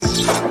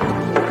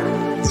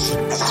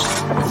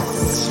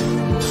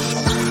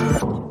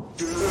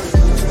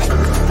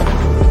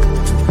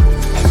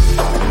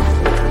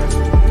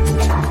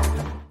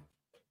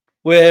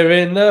We're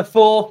in the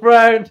fourth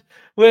round.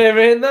 We're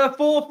in the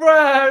fourth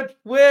round.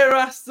 We're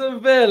Aston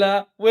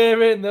Villa.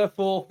 We're in the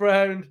fourth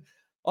round.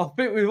 I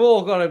think we've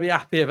all got to be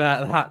happy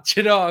about that.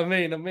 Do you know what I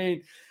mean? I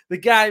mean, the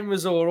game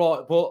was all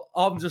right, but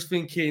I'm just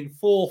thinking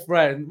fourth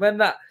round. When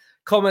that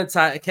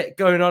commentator kept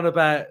going on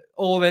about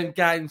all them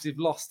games we've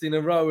lost in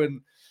a row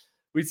and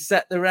we'd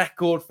set the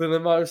record for the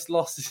most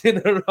losses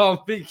in a row,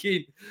 I'm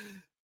thinking,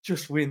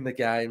 just win the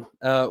game.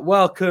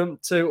 Welcome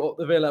to Up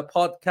the Villa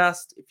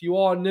podcast. If you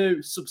are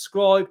new,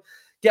 subscribe,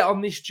 get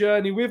on this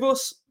journey with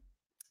us.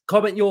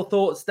 Comment your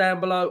thoughts down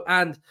below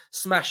and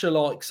smash a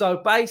like. So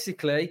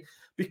basically,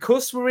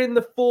 because we're in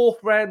the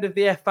fourth round of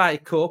the FA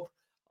Cup,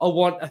 I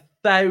want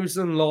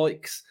 1,000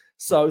 likes.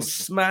 So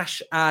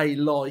smash a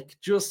like.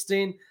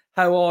 Justin,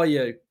 how are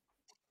you?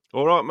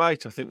 All right,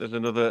 mate. I think there's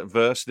another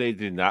verse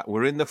needed in that.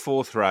 We're in the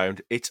fourth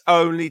round. It's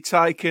only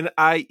taken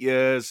 8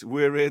 years.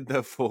 We're in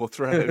the fourth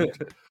round.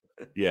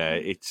 Yeah,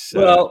 it's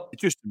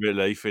just a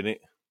relief, isn't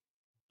it?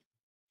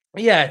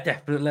 Yeah,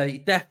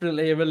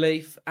 definitely a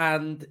relief.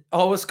 And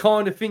I was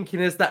kind of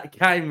thinking as that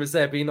game was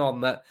ebbing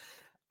on that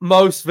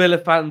most Villa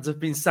fans have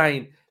been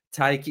saying,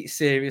 take it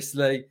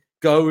seriously,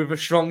 go with a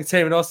strong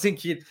team. And I was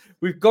thinking,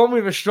 we've gone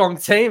with a strong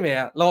team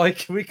here.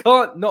 Like, we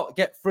can't not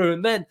get through.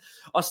 And then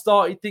I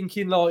started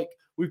thinking, like,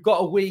 we've got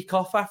a week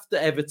off after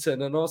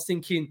Everton. And I was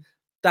thinking,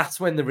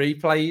 that's when the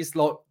replay is.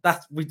 Like,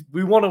 that's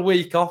we want a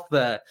week off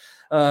there.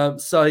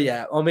 So,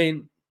 yeah, I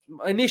mean,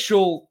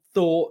 initial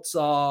thoughts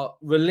are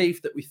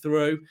relief that we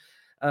threw.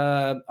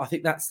 I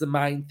think that's the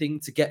main thing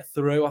to get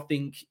through. I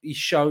think he's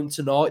shown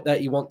tonight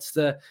that he wants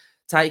to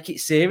take it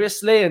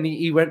seriously, and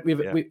he went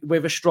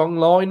with a strong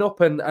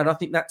lineup, and I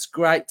think that's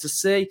great to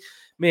see.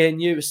 Me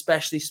and you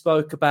especially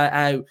spoke about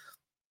how,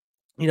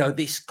 you know,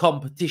 this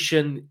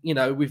competition, you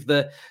know, with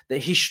the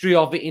history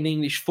of it in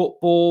English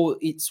football,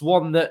 it's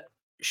one that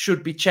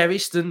should be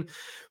cherished, and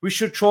we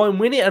should try and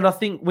win it. And I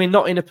think we're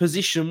not in a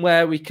position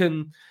where we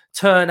can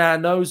turn our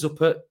nose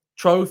up at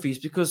trophies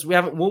because we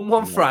haven't won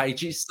one for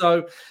ages.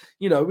 So,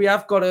 you know, we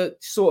have got to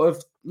sort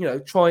of, you know,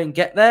 try and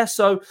get there.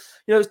 So,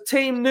 you know,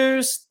 team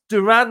news,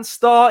 Duran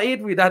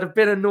started. We'd had a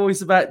bit of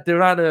noise about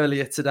Duran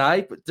earlier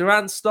today, but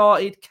Duran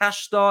started,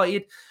 Cash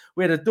started.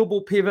 We had a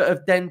double pivot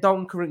of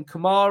Dendoncker and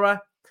Kamara.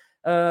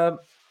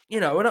 You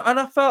know, and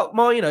I felt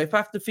more, you know, if I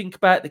have to think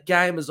about the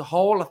game as a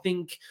whole, I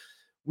think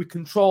we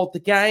controlled the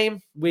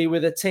game. We were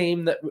the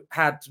team that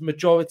had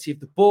majority of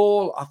the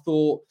ball. I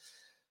thought,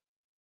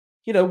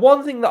 you know,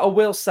 one thing that I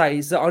will say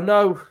is that I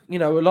know, you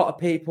know, a lot of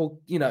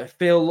people, you know,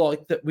 feel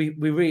like that we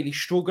really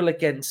struggle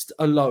against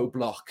a low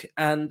block.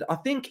 And I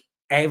think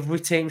every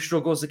team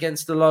struggles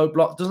against a low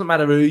block. Doesn't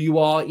matter who you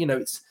are, you know,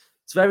 it's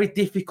very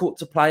difficult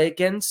to play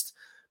against.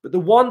 But the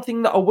one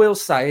thing that I will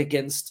say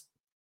against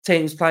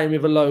teams playing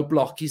with a low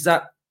block is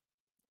that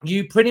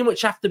you pretty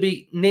much have to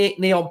be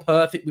near on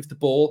perfect with the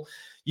ball.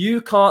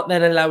 You can't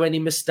then allow any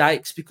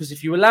mistakes, because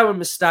if you allow a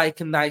mistake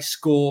and they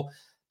score,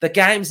 the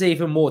game's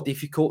even more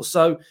difficult.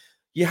 So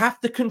you have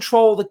to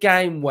control the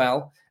game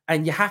well,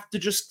 and you have to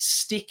just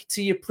stick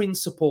to your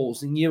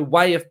principles and your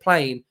way of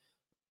playing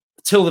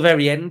till the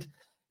very end.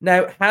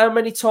 Now, how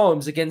many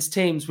times against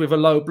teams with a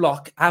low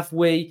block have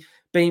we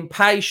been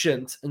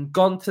patient and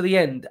gone to the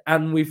end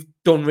and we've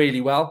done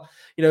really well?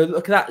 You know,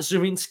 look at that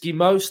Zurinsky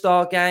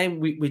Mostar game.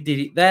 We did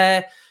it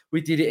there.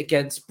 We did it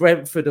against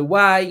Brentford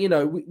away. You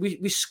know,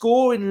 we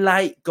score in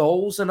late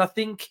goals, and I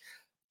think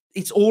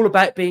it's all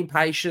about being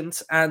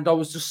patient. And I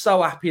was just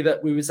so happy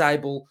that we was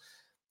able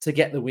to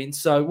get the win.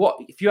 So, what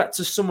if you had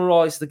to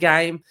summarise the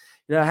game?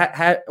 You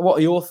know, what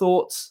are your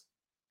thoughts?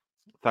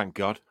 Thank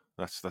God,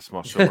 that's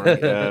my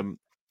summary.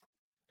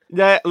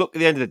 Yeah, look, at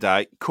the end of the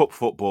day, cup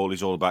football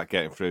is all about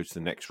getting through to the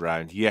next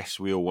round. Yes,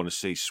 we all want to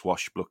see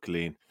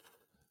swashbuckling,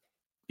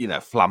 you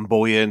know,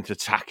 flamboyant,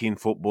 attacking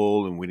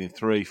football and winning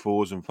 3,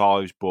 4s and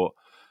 5s. But,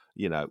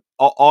 you know,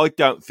 I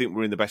don't think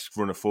we're in the best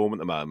run of form at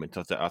the moment.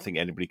 I think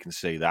anybody can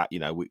see that. You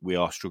know, we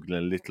are struggling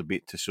a little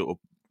bit to sort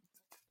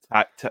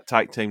of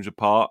take teams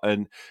apart.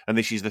 And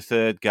this is the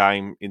third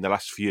game in the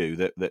last few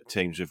that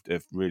teams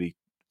have really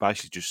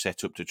basically just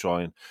set up to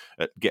try and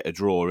get a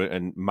draw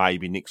and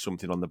maybe nick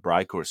something on the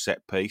break or a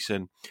set piece.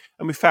 And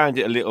we found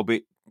it a little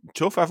bit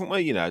tough, haven't we,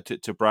 you know,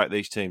 to break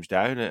these teams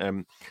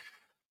down.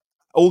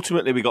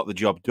 Ultimately, we got the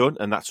job done,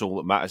 and that's all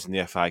that matters in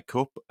the FA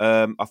Cup.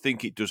 I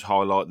think it does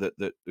highlight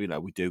that you know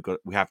we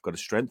have got to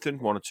strengthen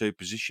one or two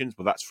positions,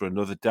 but that's for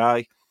another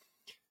day.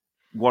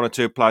 One or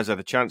two players had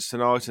a chance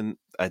tonight, and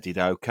they did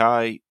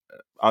okay.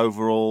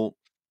 Overall,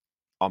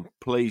 I'm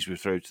pleased we're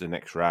through to the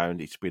next round.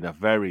 It's been a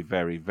very,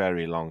 very,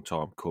 very long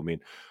time coming.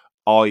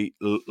 I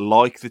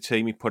like the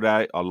team he put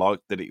out. I like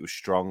that it was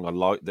strong. I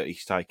like that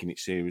he's taking it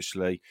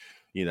seriously.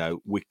 You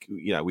know,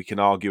 we can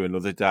argue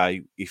another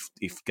day if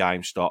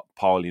games start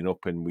piling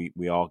up and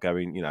we are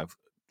going, you know,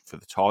 for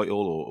the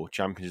title or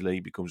Champions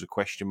League becomes a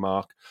question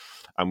mark,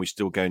 and we're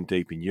still going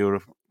deep in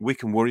Europe. We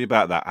can worry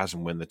about that as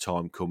and when the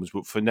time comes.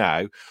 But for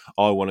now,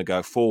 I want to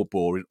go full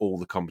bore in all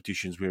the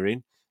competitions we're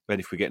in. Then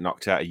if we get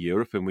knocked out of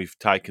Europe and we've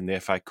taken the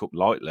FA Cup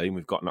lightly and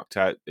we've got knocked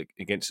out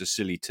against a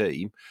silly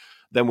team,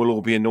 then we'll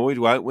all be annoyed,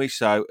 won't we?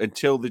 So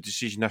until the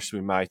decision has to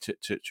be made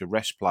to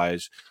rest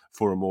players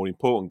for a more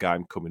important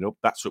game coming up,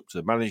 that's up to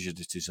the manager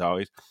to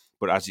decide.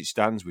 But as it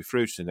stands, we're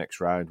through to the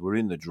next round. We're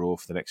in the draw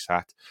for the next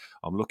hat.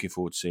 I'm looking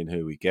forward to seeing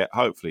who we get.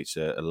 Hopefully it's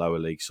a lower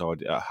league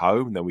side at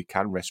home. Then we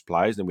can rest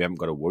players. Then we haven't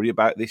got to worry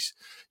about this,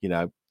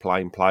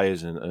 playing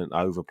players and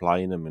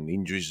overplaying them and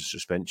injuries and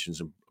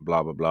suspensions and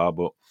blah, blah, blah.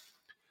 But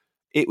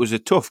it was a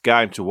tough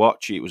game to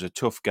watch. It was a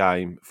tough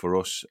game for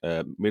us.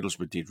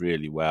 Middlesbrough did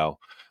really well.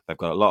 They've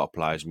got a lot of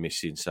players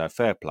missing, so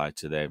fair play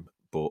to them.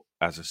 But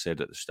as I said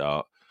at the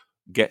start,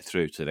 get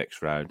through to the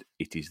next round.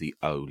 It is the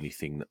only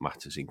thing that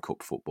matters in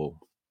cup football.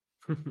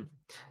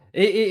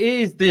 It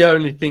is the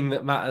only thing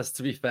that matters,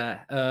 to be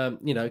fair.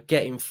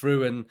 Getting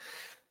through and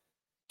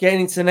getting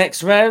into the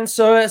next round.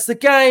 So as the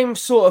game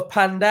sort of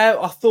panned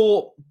out, I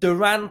thought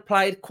Duran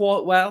played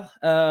quite well.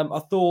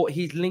 I thought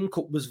his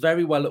link-up was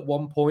very well at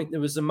one point. There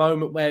was a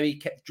moment where he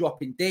kept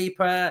dropping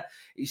deeper.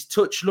 His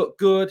touch looked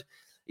good.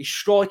 His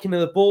striking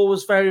of the ball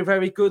was very,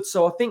 very good.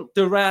 So I think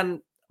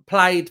Duran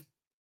played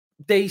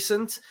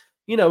decent.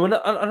 And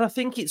I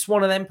think it's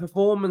one of them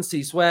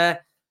performances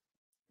where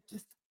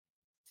just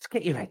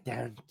get your head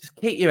down. Just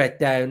keep your head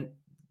down.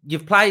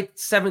 You've played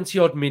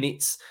 70-odd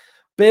minutes.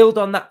 Build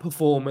on that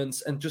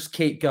performance and just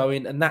keep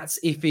going. And that's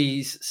if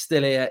he's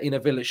still here in a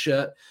Villa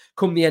shirt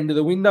come the end of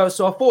the window.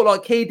 So I thought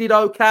like he did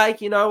okay. I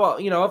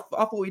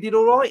thought he did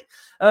all right.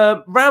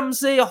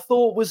 Ramsey, I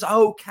thought was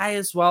okay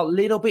as well. A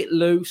little bit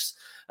loose.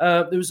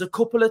 There was a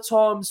couple of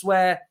times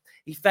where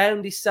he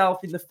found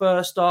himself in the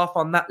first half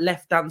on that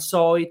left-hand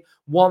side,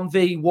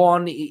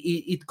 1v1.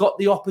 He'd got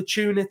the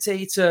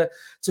opportunity to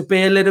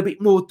be a little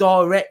bit more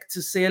direct,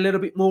 to see a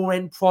little bit more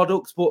end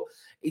product, but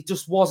it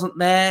just wasn't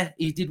there.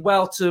 He did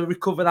well to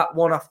recover that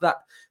one off that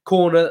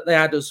corner that they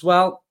had as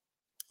well.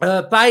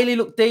 Bailey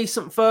looked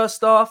decent first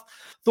half.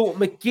 Thought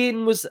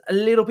McGinn was a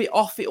little bit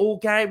off it all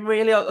game,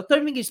 really. I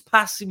don't think his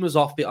passing was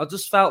off it. I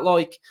just felt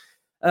like,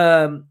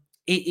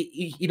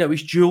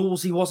 his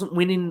duels, he wasn't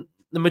winning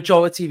the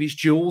majority of his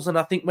duels. And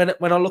I think when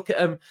I look at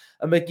a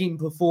McGinn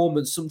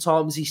performance,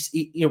 sometimes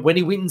when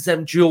he wins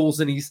them duels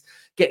and he's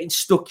getting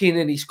stuck in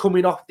and he's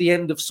coming off the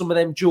end of some of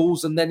them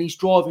duels and then he's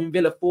driving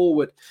Villa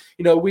forward,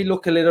 we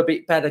look a little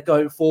bit better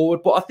going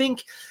forward. But I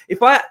think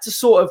if I had to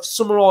sort of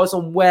summarise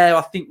on where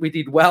I think we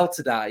did well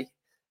today,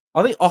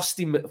 I think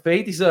Austin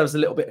McPhee deserves a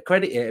little bit of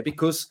credit here,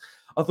 because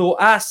I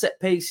thought our set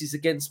pieces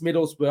against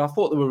Middlesbrough, I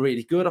thought they were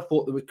really good. I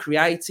thought they were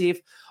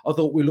creative. I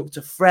thought we looked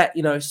to threat,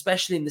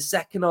 especially in the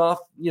second half.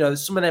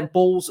 Some of them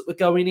balls that were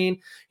going in,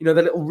 the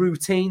little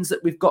routines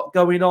that we've got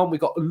going on. We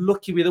got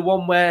lucky with the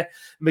one where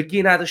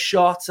McGinn had a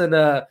shot. And,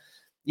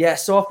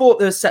 so I thought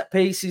the set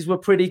pieces were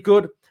pretty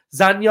good.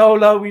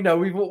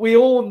 Zaniolo, we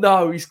all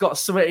know he's got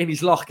something in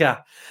his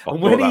locker.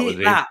 And when he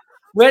hit that,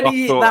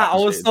 I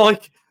was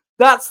like,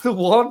 that's the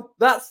one.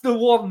 That's the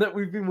one that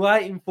we've been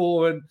waiting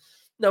for. And,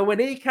 when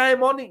he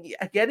came on,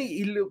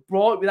 he looked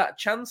bright with that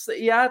chance that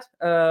he had.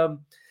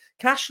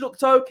 Cash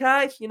looked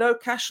okay.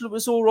 Cash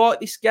was all right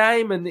this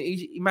game, and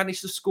he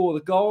managed to score the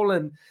goal.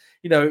 And,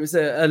 it was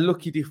a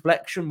lucky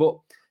deflection. But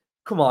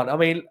come on, I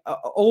mean,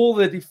 all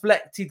the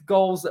deflected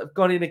goals that have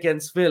gone in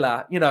against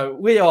Villa,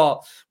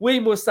 we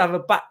must have a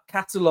back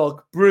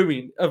catalogue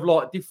brewing of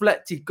like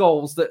deflected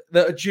goals that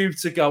are due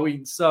to go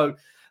in. So,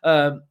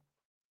 and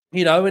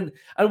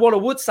what I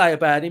would say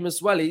about him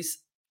as well is,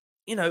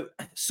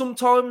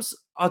 sometimes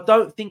I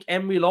don't think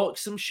Emery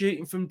likes them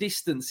shooting from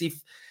distance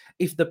if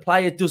the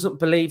player doesn't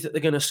believe that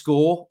they're going to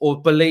score or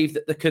believe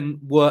that they can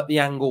work the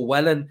angle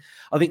well. And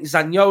I think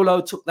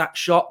Zaniolo took that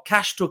shot.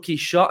 Cash took his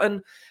shot. And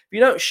if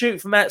you don't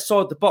shoot from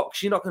outside the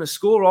box, you're not going to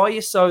score, are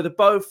you? So they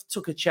both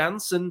took a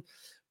chance and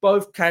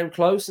both came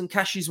close and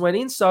Cash's went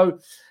in. So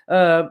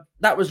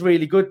that was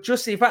really good.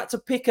 Justy, if I had to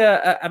pick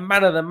a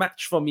man of the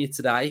match from you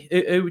today,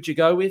 who would you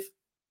go with?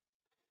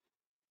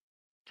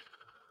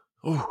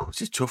 Oh,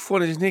 it's a tough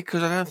one, isn't it?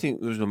 Because I don't think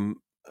there was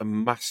a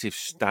massive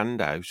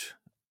standout.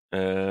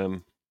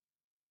 I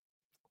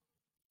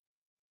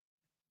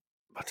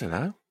don't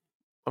know.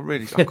 I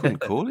couldn't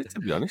call it, to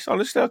be honest.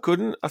 Honestly, I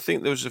couldn't. I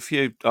think there was a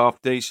few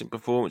half-decent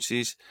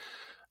performances.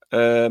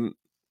 I'll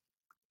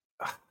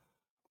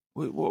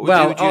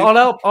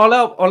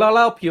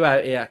help you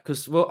out here,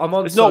 because I'm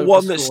on. There's not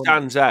one that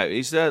stands out,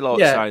 is there?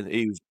 Saying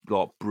he was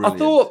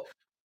brilliant.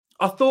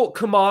 I thought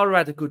Kamara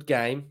had a good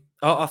game.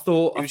 I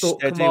thought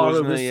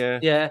Kamara was,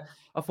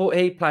 I thought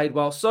he played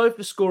well. So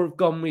score have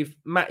gone with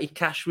Matty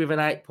Cash with an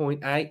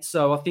 8.8.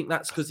 So I think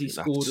that's because he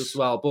scored as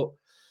well. But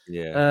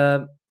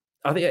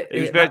I think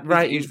he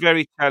was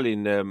very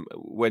telling.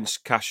 When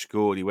Cash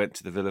scored, he went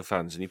to the Villa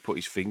fans and he put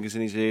his fingers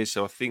in his ears.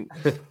 So I think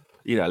a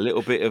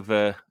little bit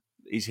of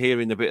he's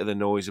hearing a bit of the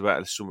noise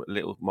about some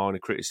little minor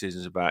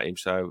criticisms about him.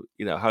 So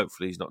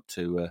hopefully he's not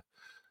too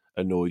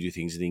annoyed with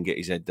things and he can get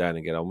his head down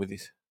and get on with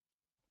it.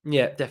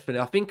 Yeah,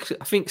 definitely. I think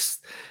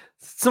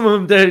some of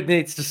them do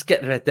need to just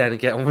get their head down and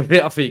get on with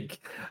it, I think.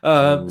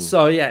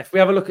 So, if we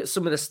have a look at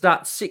some of the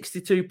stats,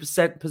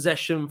 62%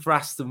 possession for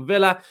Aston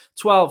Villa,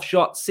 12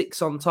 shots,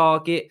 6 on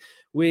target.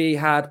 We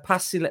had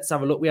passing, let's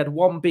have a look. We had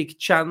one big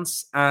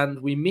chance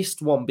and we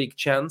missed one big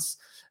chance.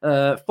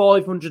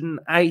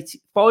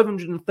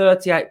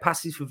 538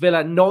 passes for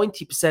Villa,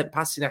 90%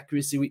 passing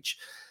accuracy, which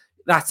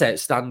that's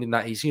outstanding.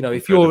 That is, you know,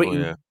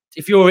 Incredible,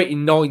 if you're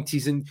hitting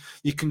 90s and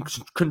you can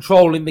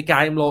controlling the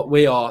game like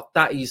we are,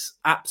 that is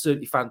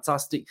absolutely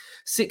fantastic.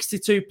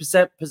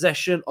 62%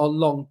 possession on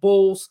long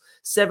balls,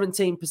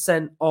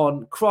 17%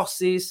 on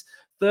crosses,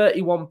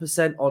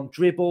 31% on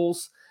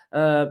dribbles.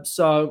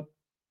 So,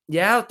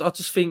 yeah, I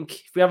just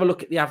think if we have a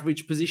look at the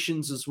average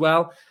positions as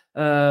well,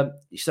 so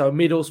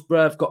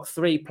Middlesbrough have got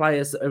 3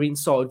 players that are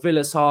inside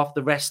Villa's half,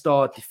 the rest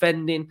are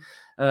defending.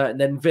 And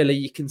then Villa,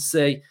 you can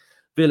see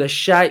Villa's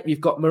shape. You've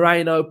got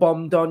Moreno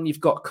bombed on. You've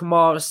got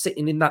Kamara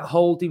sitting in that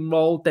holding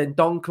role. Then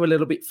Donker a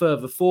little bit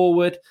further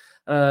forward.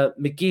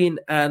 McGinn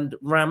and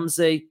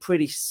Ramsey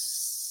pretty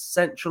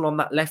central on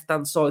that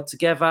left-hand side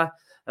together.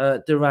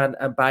 Duran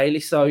and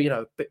Bailey. So, you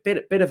know,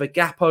 bit of a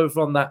gap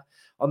over on that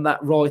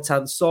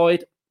right-hand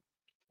side.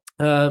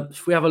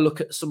 If we have a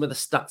look at some of the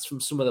stats from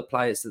some of the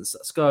players,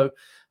 let's go.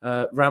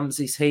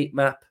 Ramsey's heat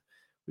map.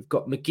 We've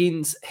got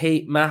McGinn's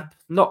heat map.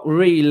 Not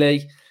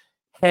really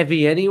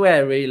heavy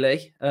anywhere,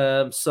 really.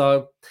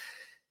 So,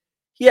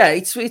 yeah,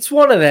 it's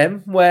one of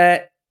them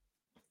where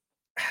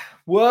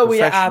were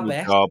we at our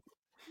best? Job.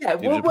 Yeah,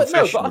 it was a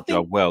professional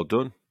job. Well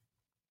done.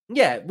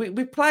 Yeah,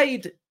 we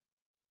played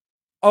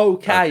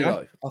okay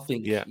though. I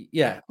think.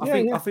 Yeah.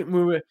 I think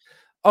we were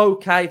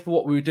okay for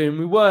what we were doing.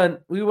 We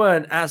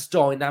weren't as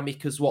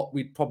dynamic as what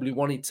we'd probably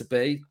wanted to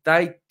be.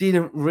 They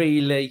didn't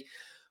really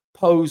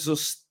pose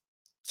us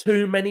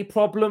too many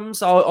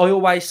problems. I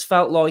always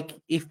felt like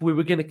if we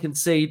were going to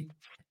concede,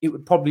 it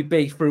would probably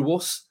be through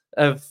us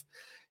of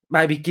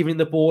maybe giving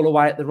the ball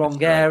away at the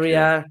wrong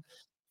area.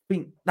 I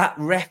think that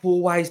ref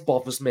always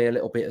bothers me a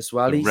little bit as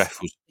well. The ref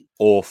was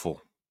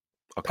awful.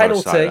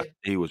 Penalty.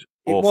 He was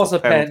awful. It was a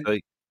penalty. pen.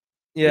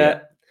 Yeah.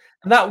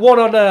 And that one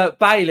on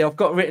Bailey, I've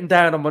got written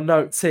down on my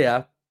notes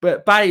here.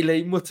 But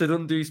Bailey muttered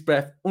under his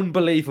breath,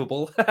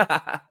 unbelievable.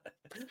 That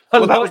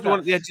was the one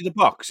at the edge of the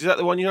box. Is that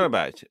the one you know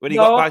about? When he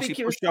got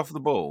basically pushed off the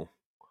ball?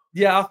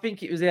 Yeah, I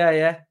think it was,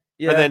 yeah.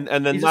 And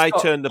then they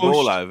turned the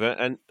ball over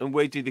and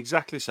we did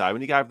exactly the same.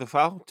 And he gave the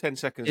foul 10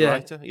 seconds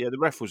later. Yeah, the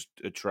ref was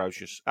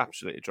atrocious,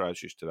 absolutely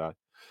atrocious today.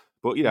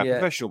 But,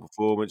 professional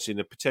performance in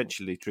a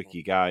potentially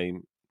tricky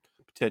game,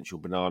 potential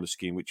banana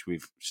skin, which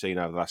we've seen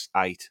over the last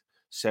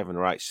 7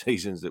 or 8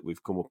 seasons that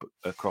we've come up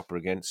a cropper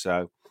against.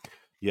 So,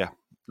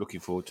 looking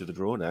forward to the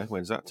draw now.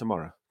 When's that?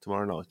 Tomorrow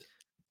night.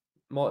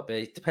 Might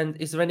be.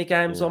 Is there any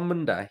games on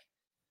Monday?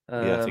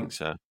 I think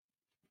so.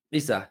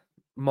 Is there?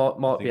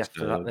 Might be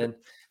after that then.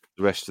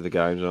 The rest of the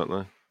games, aren't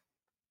they?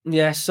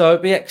 Yeah, so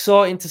it'd be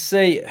exciting to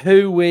see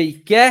who we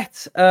get.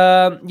 So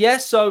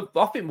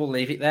I think we'll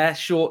leave it there.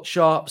 Short,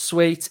 sharp,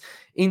 sweet,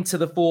 into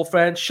the 4th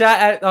round. Shout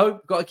out,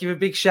 though. Got to give a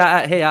big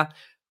shout out here.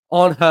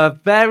 On her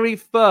very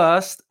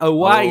first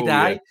away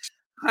day,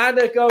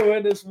 Hannah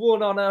Gowan has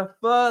won on her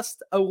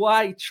first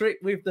away trip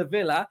with the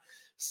Villa.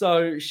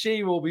 So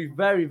she will be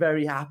very,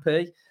 very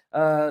happy.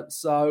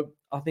 So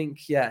I think,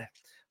 I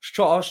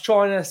was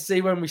trying to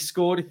see when we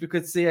scored if we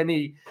could see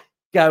any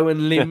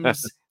Gowan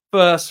limbs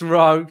first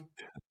row,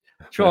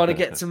 trying to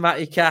get to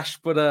Matty Cash,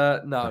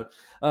 but no.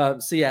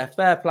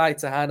 Fair play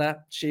to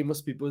Hannah. She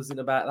must be buzzing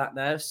about that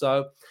now.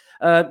 So,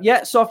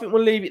 so I think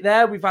we'll leave it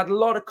there. We've had a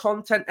lot of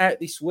content out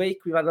this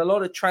week. We've had a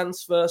lot of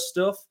transfer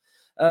stuff.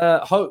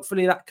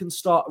 Hopefully that can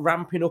start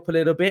ramping up a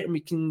little bit and we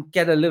can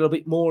get a little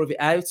bit more of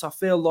it out. I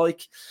feel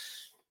like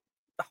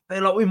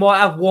we might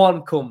have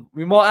one come.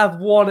 We might have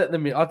one at the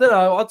minute. I don't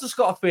know. I just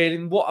got a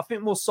feeling. I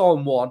think we'll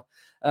sign one.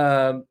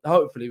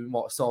 Hopefully we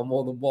might sign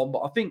more than one,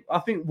 but I think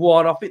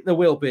one. I think there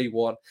will be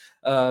one.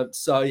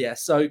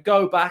 So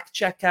go back,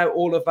 check out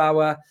all of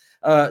our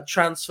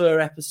transfer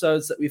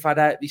episodes that we've had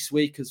out this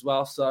week as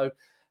well. So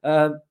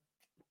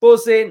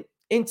buzzing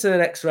into the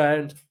next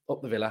round,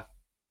 up the Villa,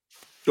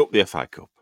 up the FA Cup.